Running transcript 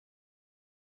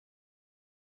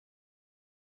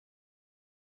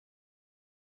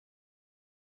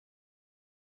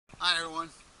Hi everyone,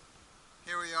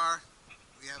 here we are.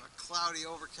 We have a cloudy,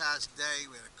 overcast day.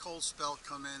 We had a cold spell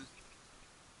come in.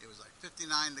 It was like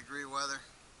 59-degree weather,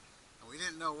 and we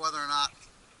didn't know whether or not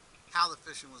how the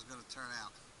fishing was going to turn out.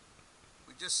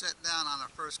 We just sat down on our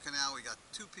first canal. We got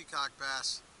 2 peacock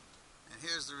bass, and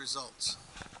here's the results.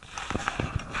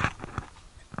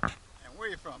 And where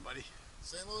are you from, buddy?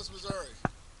 St. Louis, Missouri.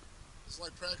 It's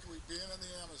like practically being in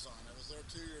the Amazon. I was there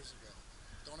 2 years ago.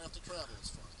 Don't have to travel as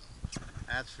far though.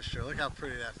 That's for sure. Look how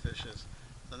pretty that fish is.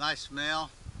 It's a nice male.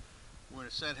 We're going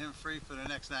to set him free for the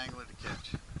next angler to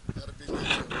catch. That'd be me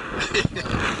too.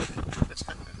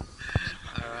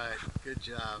 Alright, good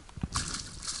job.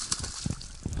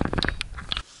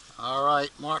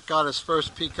 Alright, Mark got his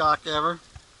first peacock ever.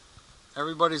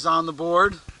 Everybody's on the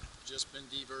board. Just been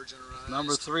de-virginized.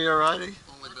 Number 3 already.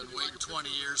 Only been waiting 20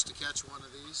 years to catch one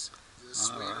of these. Is this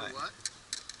sweet or what?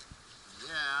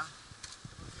 Yeah.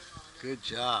 Good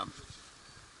job.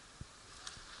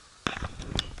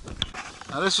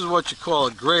 Now this is what you call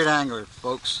a great angler,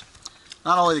 folks.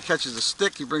 Not only he catches the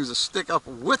stick, he brings the stick up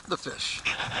with the fish.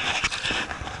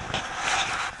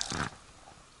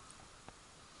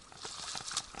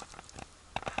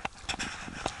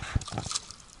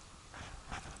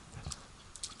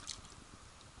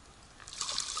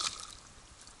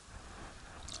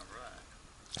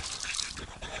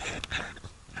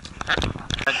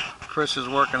 Chris is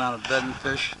working on a bedding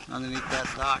fish underneath that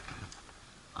dock.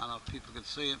 I don't know if people can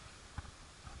see it.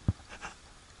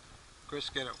 Chris,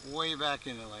 get it way back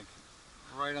in there, like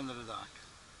right under the dock.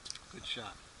 Good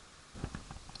shot.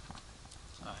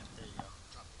 Alright, there you go.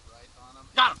 Drop it right on him.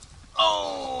 Got him!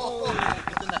 Oh!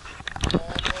 Get the net.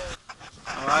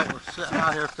 Alright, we're sitting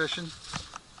out here fishing.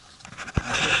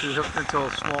 I think we hooked into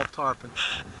a small tarpon.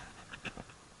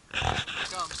 Here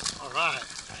it comes. Alright.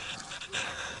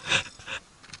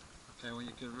 Okay, when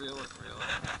you can reel it, reel it.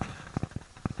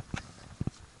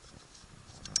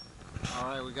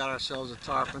 Alright, we got ourselves a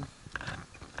tarpon.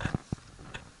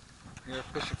 Here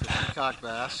fishing for peacock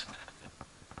bass.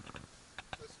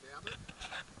 Let's stab it.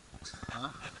 Huh?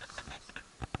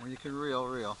 When you can reel,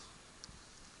 reel.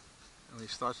 And when he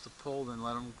starts to pull, then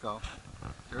let him go.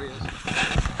 There he is.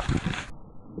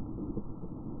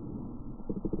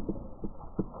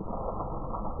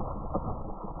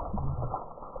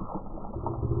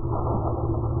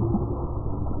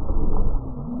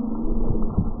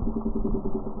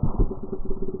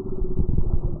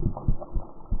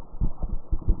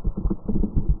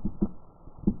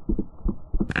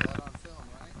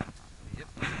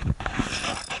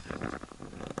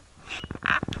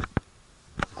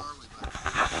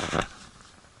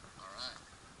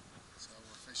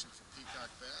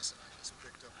 Bass, and I just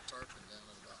picked up a tarpon down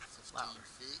at about 15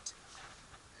 feet.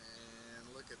 And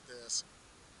look at this.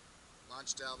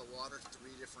 Launched out of the water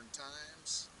 3 different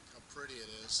times. How pretty it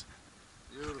is.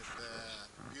 Beautiful. Look at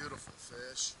that. Beautiful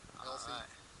fish. Healthy. Right.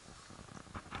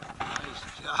 Nice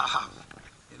job.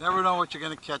 You never know what you're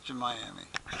going to catch in Miami.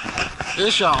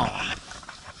 Fish on.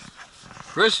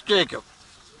 Chris Jacob.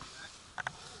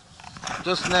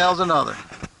 Just nails another.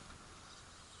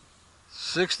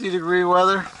 60-degree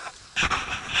weather.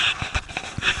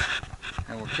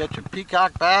 And we're catching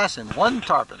peacock bass and 1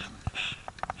 tarpon.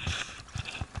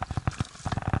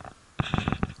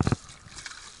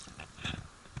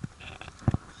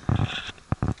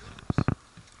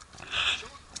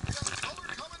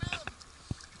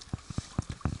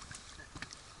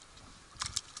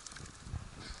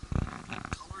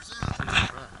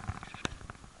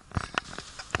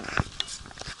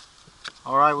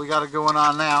 Alright, we got it going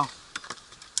on now.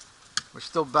 We're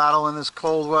still battling this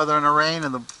cold weather and the rain,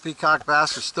 and the peacock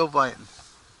bass are still biting.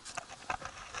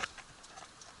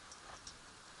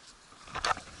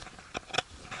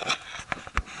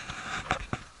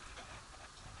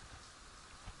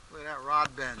 Look at that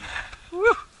rod bend.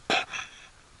 Woo! Make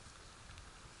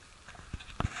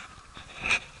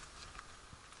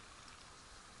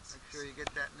sure you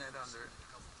get that net under it.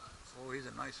 Oh, he's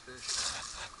a nice fish.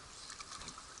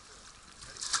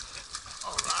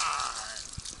 Alright.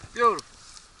 Beautiful.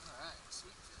 Alright,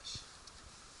 sweet fish.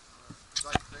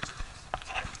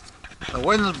 The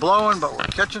wind's blowing, but we're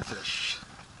catching fish.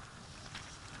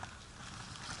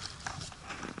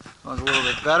 One's a little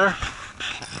bit better.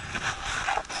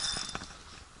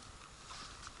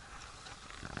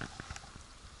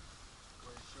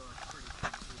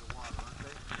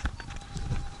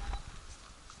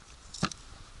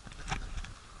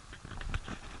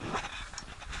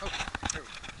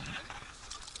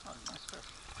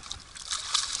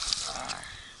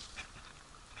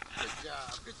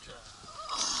 Good job.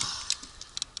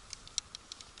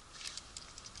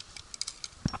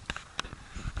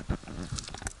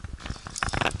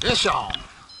 Fish on.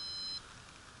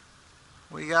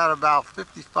 We got about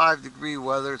 55-degree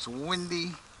weather. It's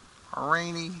windy,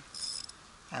 rainy,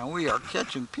 and we are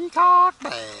catching peacock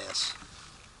bass.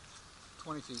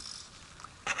 20 feet.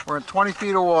 We're in 20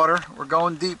 feet of water. We're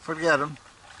going deep to get them.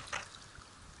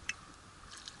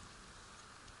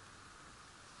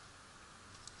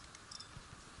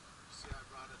 See, I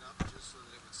brought it up just so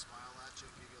that it would smile at you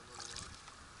and give you a little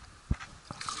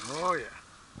look. Oh yeah.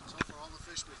 So for all the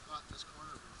fish we've caught in this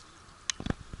corner,